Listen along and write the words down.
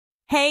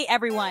Hey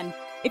everyone!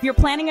 If you're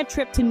planning a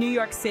trip to New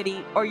York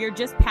City or you're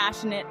just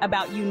passionate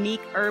about unique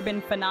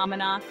urban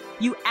phenomena,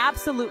 you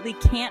absolutely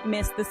can't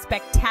miss the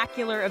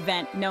spectacular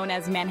event known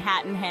as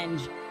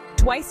Manhattanhenge.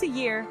 Twice a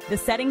year, the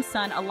setting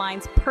sun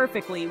aligns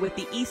perfectly with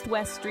the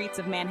east-west streets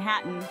of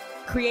Manhattan,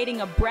 creating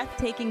a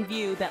breathtaking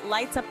view that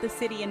lights up the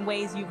city in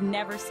ways you've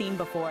never seen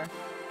before.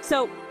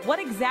 So, what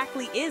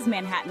exactly is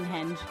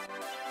Manhattanhenge?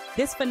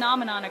 This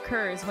phenomenon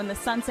occurs when the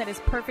sunset is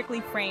perfectly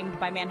framed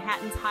by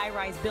Manhattan's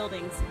high-rise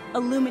buildings,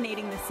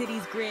 illuminating the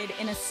city's grid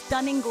in a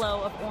stunning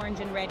glow of orange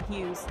and red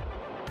hues.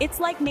 It's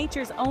like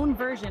nature's own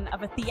version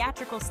of a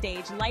theatrical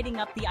stage lighting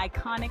up the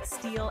iconic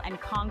steel and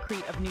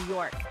concrete of New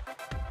York.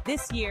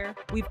 This year,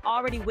 we've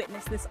already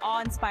witnessed this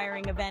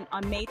awe-inspiring event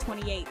on May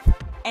 28th,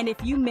 and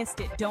if you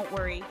missed it, don't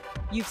worry,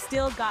 you've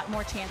still got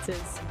more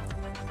chances.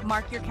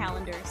 Mark your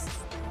calendars.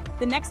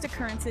 The next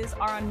occurrences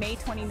are on May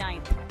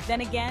 29th, then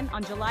again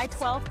on July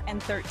 12th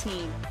and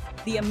 13th.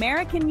 The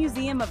American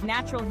Museum of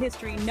Natural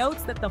History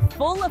notes that the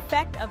full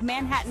effect of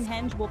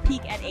Manhattanhenge will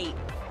peak at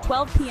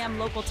 8:12 p.m.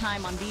 local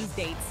time on these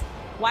dates.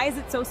 Why is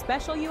it so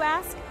special, you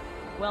ask?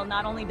 Well,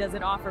 not only does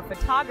it offer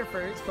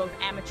photographers, both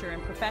amateur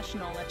and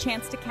professional, a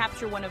chance to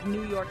capture one of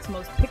New York's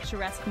most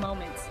picturesque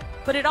moments,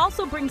 but it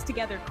also brings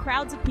together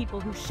crowds of people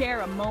who share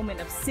a moment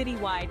of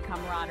citywide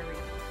camaraderie.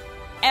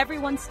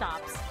 Everyone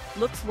stops,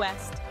 looks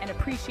west, and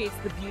appreciates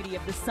the beauty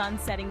of the sun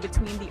setting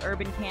between the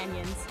urban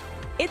canyons.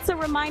 It's a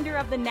reminder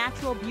of the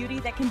natural beauty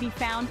that can be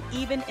found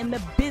even in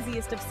the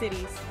busiest of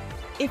cities.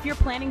 If you're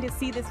planning to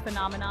see this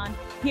phenomenon,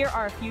 here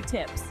are a few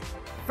tips.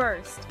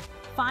 First,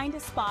 find a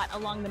spot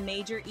along the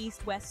major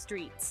east-west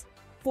streets.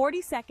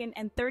 42nd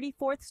and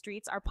 34th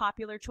streets are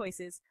popular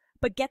choices,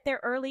 but get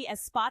there early as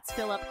spots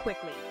fill up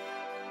quickly.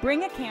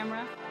 Bring a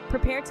camera,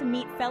 prepare to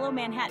meet fellow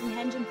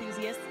Manhattanhenge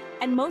enthusiasts,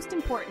 and most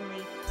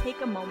importantly,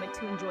 take a moment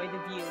to enjoy the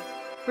view.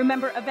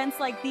 Remember, events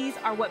like these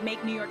are what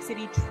make New York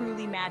City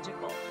truly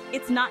magical.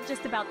 It's not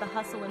just about the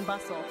hustle and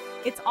bustle.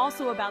 It's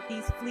also about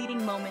these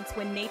fleeting moments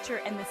when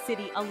nature and the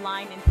city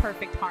align in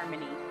perfect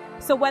harmony.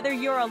 So whether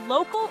you're a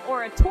local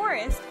or a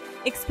tourist,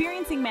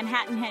 experiencing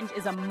Manhattanhenge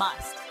is a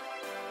must.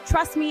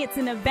 Trust me, it's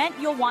an event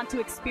you'll want to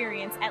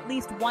experience at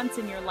least once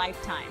in your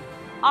lifetime.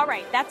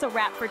 Alright, that's a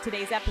wrap for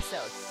today's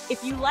episode.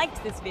 If you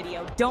liked this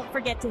video, don't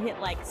forget to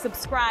hit like,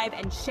 subscribe,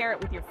 and share it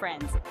with your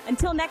friends.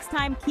 Until next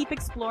time, keep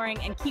exploring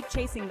and keep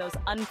chasing those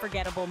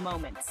unforgettable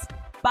moments.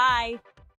 Bye!